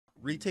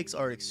Retakes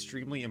are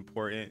extremely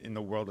important in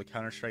the world of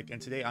Counter-Strike, and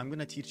today I'm going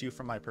to teach you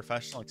from my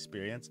professional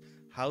experience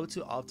how to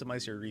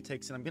optimize your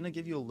retakes, and I'm going to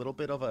give you a little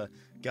bit of a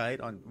guide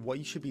on what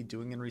you should be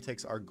doing in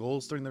retakes, our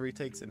goals during the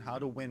retakes, and how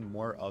to win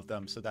more of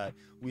them so that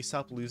we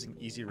stop losing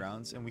easy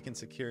rounds and we can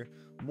secure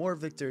more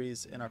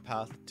victories in our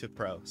path to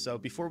pro. So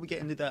before we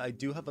get into that, I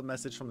do have a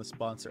message from the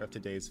sponsor of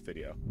today's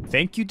video.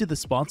 Thank you to the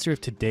sponsor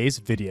of today's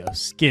video,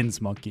 Skins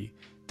Monkey.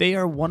 They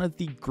are one of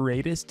the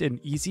greatest and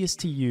easiest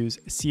to use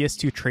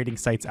CS2 trading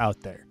sites out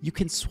there. You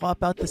can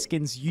swap out the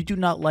skins you do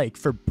not like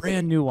for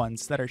brand new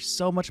ones that are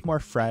so much more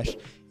fresh.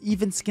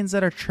 Even skins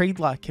that are trade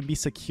locked can be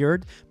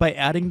secured by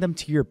adding them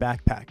to your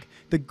backpack.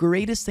 The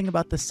greatest thing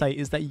about the site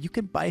is that you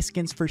can buy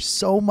skins for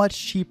so much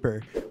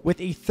cheaper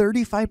with a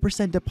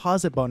 35%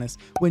 deposit bonus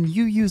when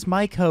you use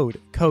my code,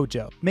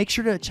 COJO. Make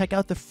sure to check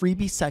out the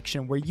freebie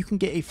section where you can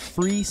get a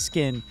free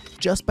skin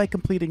just by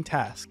completing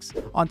tasks.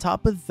 On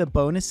top of the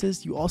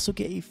bonuses, you also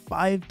get a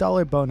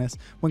 $5 bonus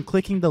when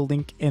clicking the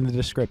link in the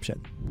description.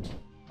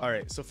 All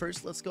right, so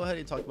first let's go ahead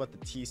and talk about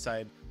the T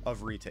side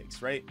of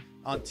retakes, right?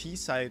 On T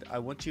side, I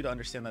want you to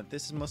understand that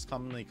this is most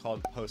commonly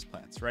called post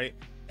plants, right?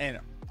 And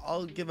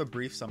I'll give a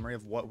brief summary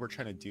of what we're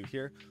trying to do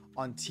here.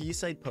 On T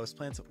side post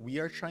plants, we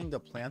are trying to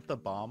plant the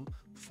bomb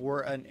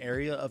for an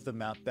area of the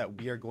map that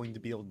we are going to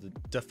be able to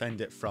defend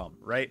it from,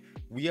 right?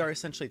 We are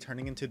essentially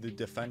turning into the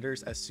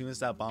defenders as soon as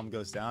that bomb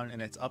goes down,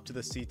 and it's up to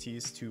the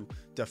CTs to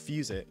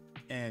defuse it.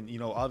 And, you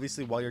know,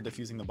 obviously while you're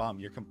defusing the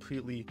bomb, you're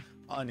completely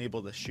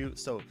unable to shoot.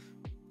 So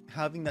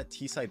having that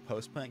T-side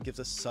post plant gives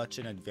us such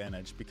an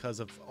advantage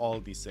because of all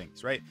of these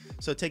things, right?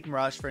 So take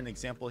Mirage for an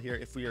example here.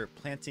 If we are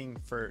planting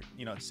for,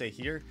 you know, say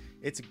here,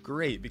 it's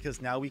great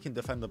because now we can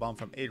defend the bomb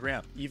from A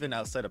ramp, even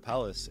outside of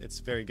Palace. It's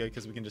very good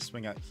because we can just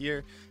swing out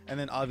here. And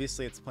then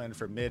obviously it's planned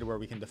for mid where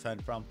we can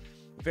defend from.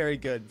 Very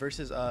good.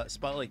 Versus a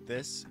spot like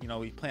this, you know,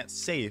 we plant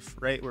safe,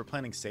 right? We're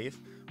planning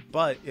safe,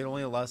 but it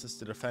only allows us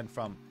to defend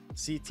from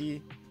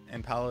CT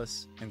and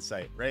Palace and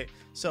site, right?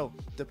 So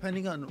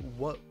depending on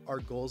what our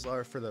goals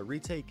are for the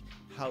retake,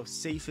 how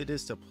safe it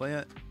is to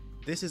plant,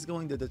 this is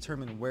going to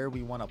determine where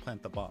we want to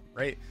plant the bomb,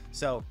 right?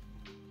 So,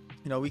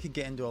 you know, we could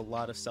get into a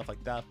lot of stuff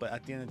like that, but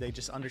at the end of the day,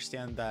 just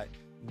understand that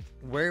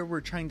where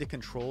we're trying to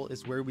control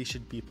is where we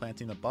should be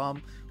planting the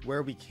bomb.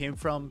 Where we came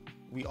from,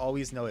 we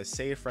always know is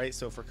safe, right?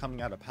 So if we're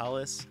coming out of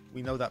Palace,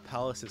 we know that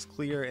Palace is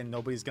clear and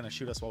nobody's going to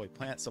shoot us while we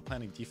plant, so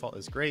planting default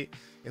is great.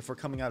 If we're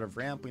coming out of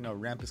ramp, we know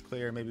ramp is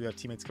clear, maybe we have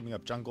teammates coming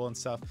up jungle and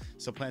stuff,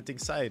 so planting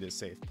side is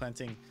safe.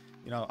 Planting,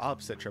 you know,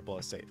 opposite triple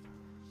is safe.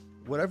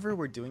 Whatever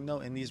we're doing though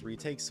in these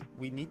retakes,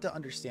 we need to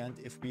understand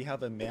if we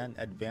have a man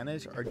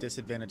advantage or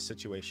disadvantage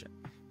situation.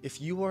 If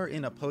you are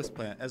in a post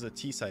plant as a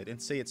T side and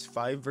say it's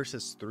 5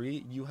 versus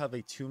 3, you have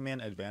a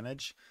 2-man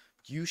advantage.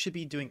 You should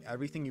be doing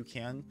everything you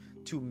can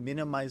to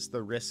minimize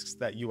the risks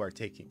that you are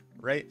taking,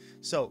 right?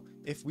 So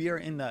if we are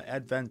in the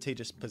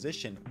advantageous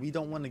position, we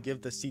don't want to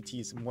give the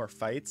CTs more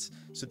fights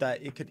so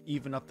that it could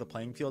even up the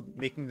playing field,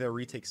 making the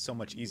retake so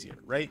much easier,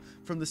 right?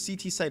 From the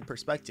CT side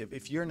perspective,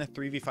 if you're in a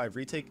 3v5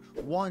 retake,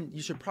 one,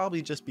 you should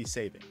probably just be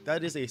saving.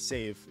 That is a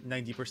save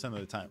 90% of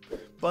the time.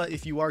 But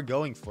if you are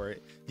going for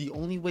it, the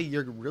only way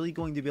you're really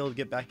going to be able to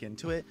get back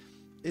into it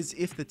is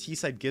if the T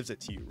side gives it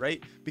to you,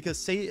 right? Because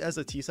say as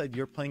a T side,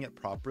 you're playing it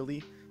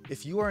properly.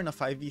 If you are in a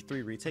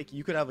 5v3 retake,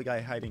 you could have a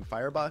guy hiding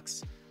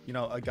Firebox, you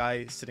know, a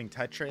guy sitting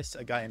Tetris,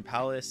 a guy in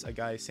Palace, a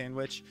guy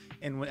Sandwich.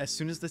 And when, as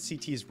soon as the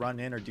CTs run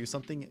in or do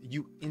something,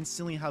 you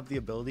instantly have the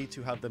ability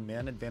to have the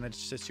man advantage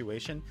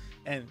situation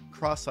and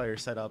crossfire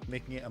set up,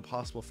 making it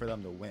impossible for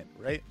them to win,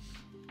 right?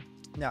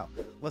 Now,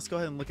 let's go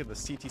ahead and look at the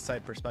CT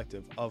side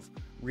perspective of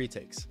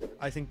retakes.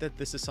 I think that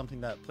this is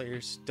something that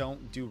players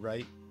don't do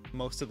right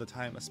most of the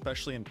time,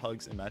 especially in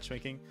pugs and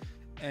matchmaking.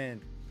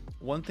 And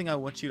one thing I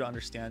want you to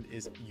understand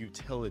is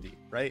utility,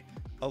 right?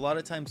 A lot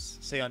of times,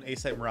 say on A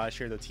side Mirage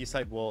here, the T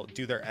side will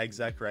do their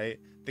exec, right?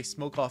 They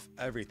smoke off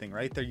everything,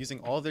 right? They're using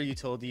all their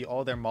utility,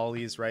 all their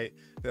mollies, right?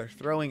 They're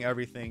throwing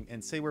everything,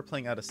 and say we're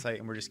playing out of sight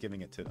and we're just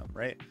giving it to them,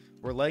 right?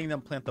 We're letting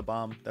them plant the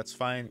bomb. That's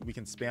fine. We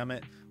can spam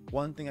it.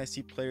 One thing I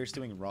see players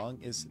doing wrong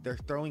is they're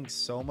throwing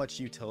so much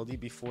utility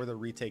before the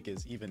retake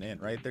is even in,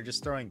 right? They're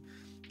just throwing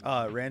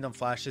random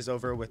flashes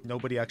over with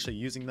nobody actually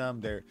using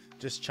them. They're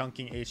just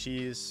chunking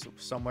HEs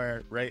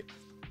somewhere, right?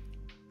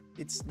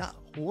 It's not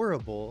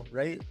horrible,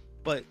 right?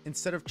 But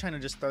instead of trying to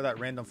just throw that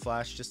random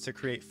flash just to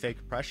create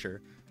fake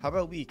pressure, how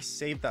about we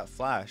save that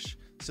flash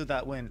so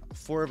that when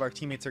 4 of our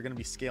teammates are going to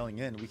be scaling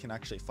in, we can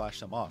actually flash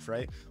them off,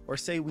 right? Or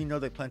say we know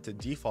they planted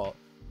default,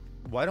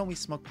 why don't we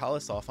smoke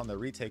Palace off on the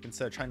retake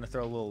instead of trying to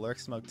throw a little lurk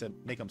smoke to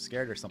make them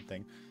scared or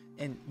something,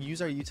 and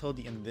use our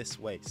utility in this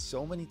way?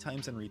 So many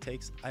times in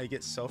retakes, I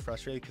get so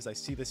frustrated because I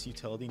see this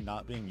utility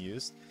not being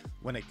used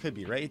when it could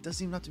be, right? It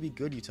doesn't even have to be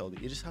good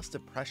utility. It just has to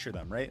pressure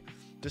them, right?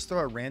 Just throw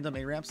a random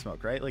A ramp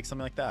smoke, right? Like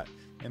something like that.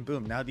 And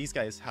boom, now these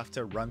guys have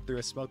to run through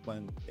a smoke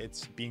when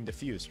it's being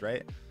diffused,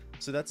 right?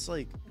 So that's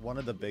like one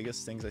of the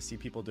biggest things I see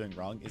people doing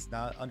wrong, is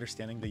not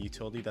understanding the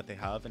utility that they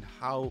have and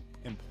how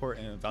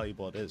important and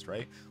valuable it is,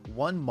 right?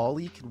 One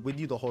molly can win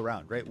you the whole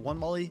round, right? One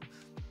molly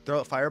throw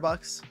out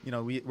firebox, you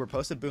know, we're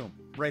posted, boom,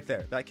 right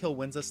there. That kill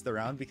wins us the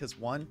round because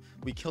one,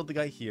 we killed the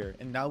guy here,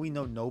 and now we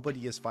know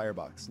nobody is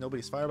firebox.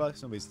 Nobody's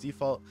firebox, nobody's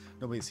default,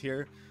 nobody's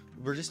here.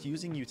 We're just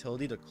using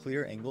utility to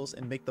clear angles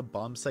and make the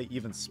bomb site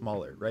even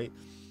smaller, right?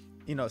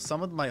 You know,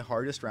 some of my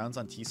hardest rounds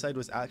on T side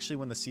was actually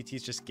when the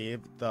CTs just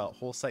gave the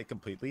whole site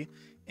completely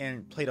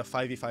and played a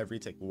 5v5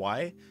 retake.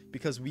 Why?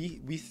 Because we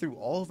threw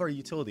all of our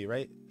utility,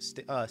 right?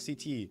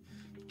 CT,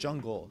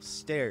 jungle,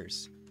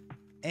 stairs,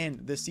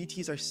 and the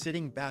CTs are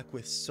sitting back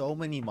with so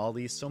many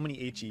mollies, so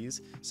many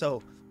HEs.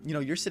 So, you know,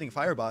 you're sitting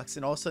firebox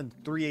and all of a sudden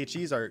 3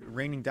 HEs are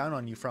raining down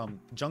on you from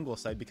jungle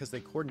side because they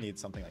coordinated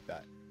something like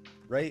that,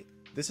 right?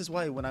 This is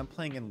why when I'm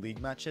playing in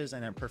league matches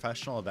and in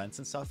professional events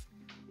and stuff,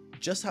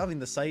 just having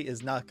the site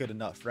is not good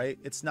enough, right?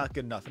 It's not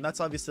good enough. And that's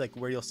obviously like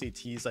where you'll see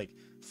T's like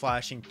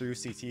flashing through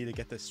CT to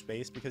get this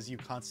space, because you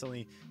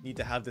constantly need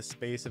to have this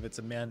space if it's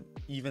a man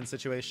even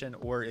situation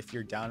or if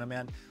you're down a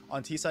man.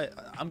 On T side,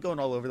 I'm going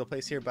all over the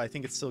place here, but I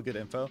think it's still good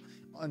info.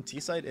 On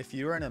T side, if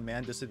you're in a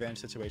man disadvantage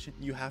situation,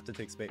 you have to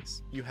take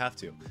space. You have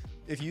to.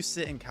 If you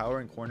sit and cower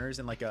in corners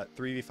in like a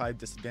 3v5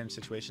 disadvantage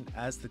situation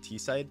as the T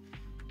side,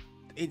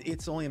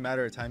 it's only a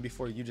matter of time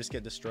before you just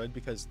get destroyed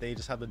because they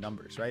just have the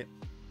numbers, right?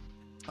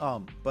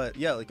 But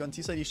yeah, like on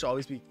T side you should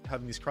always be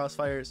having these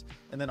crossfires,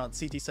 and then on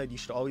CT side you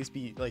should always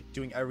be like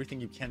doing everything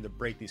you can to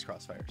break these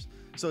crossfires.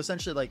 So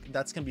essentially, like,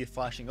 that's gonna be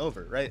flashing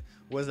over, right?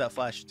 What does that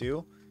flash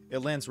do? It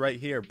lands right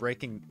here,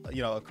 breaking,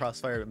 you know, a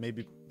crossfire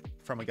maybe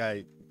from a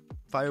guy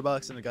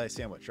firebox and a guy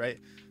sandwich, right?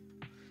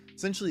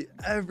 Essentially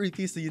every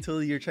piece of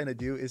utility you're trying to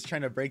do is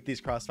trying to break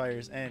these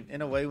crossfires, and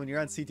in a way when you're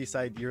on CT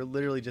side you're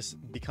literally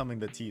just becoming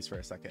the T's for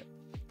a second.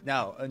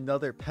 Now,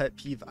 another pet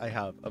peeve I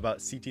have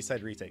about CT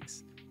side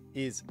retakes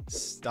is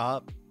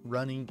stop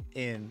running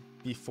in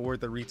before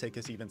the retake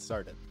has even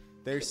started.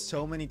 There's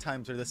so many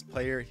times where this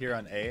player here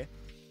on A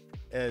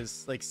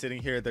is like sitting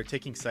here, they're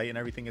taking site and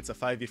everything, it's a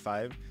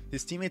 5v5,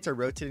 his teammates are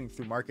rotating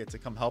through market to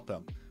come help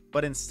him,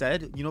 but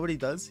instead, you know what he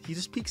does? He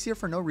just peeks here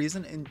for no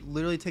reason and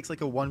literally takes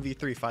like a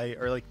 1v3 fight,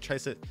 or like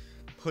tries to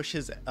push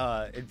his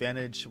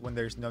advantage when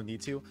there's no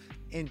need to.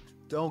 And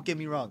don't get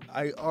me wrong,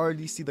 I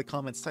already see the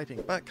comments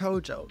typing, but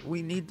Kojo,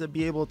 we need to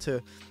be able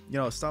to, you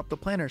know, stop the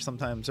planner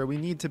sometimes, or we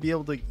need to be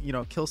able to, you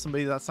know, kill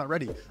somebody that's not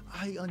ready.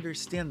 I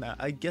understand that.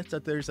 I get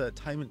that there's a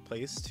time and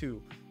place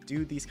to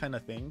do these kind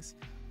of things,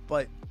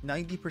 but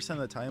 90% of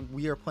the time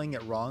we are playing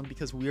it wrong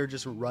because we are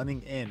just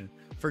running in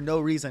for no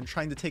reason,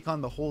 trying to take on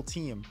the whole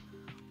team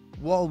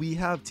while we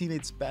have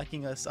teammates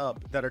backing us up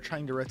that are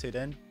trying to rotate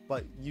in,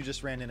 but you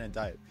just ran in and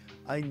died.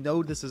 I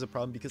know this is a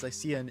problem because I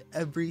see it in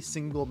every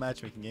single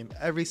matchmaking game,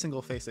 every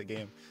single FACEIT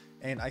game,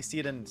 and I see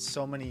it in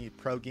so many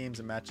pro games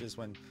and matches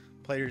when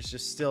players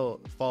just still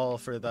fall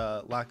for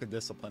the lack of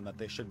discipline that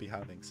they should be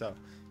having. So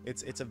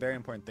it's a very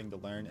important thing to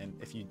learn, and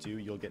if you do,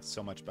 you'll get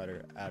so much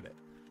better at it.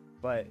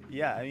 But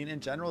yeah, I mean, in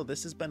general,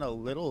 this has been a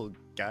little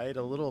guide,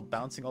 a little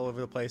bouncing all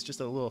over the place, just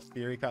a little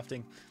theory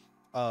crafting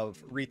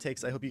of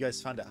retakes. I hope you guys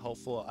found it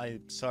helpful.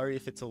 I'm sorry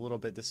if it's a little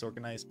bit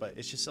disorganized, but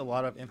it's just a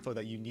lot of info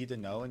that you need to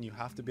know and you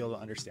have to be able to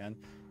understand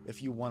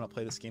if you want to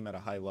play this game at a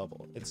high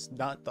level. It's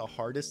not the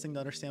hardest thing to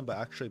understand, but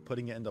actually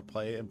putting it into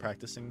play and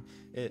practicing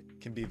it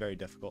can be very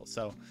difficult.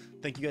 So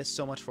thank you guys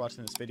so much for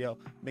watching this video.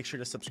 Make sure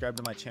to subscribe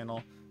to my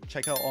channel,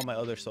 check out all my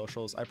other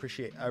socials. I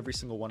appreciate every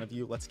single one of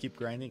you. Let's keep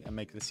grinding and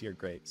make this year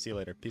great. See you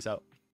later. Peace out.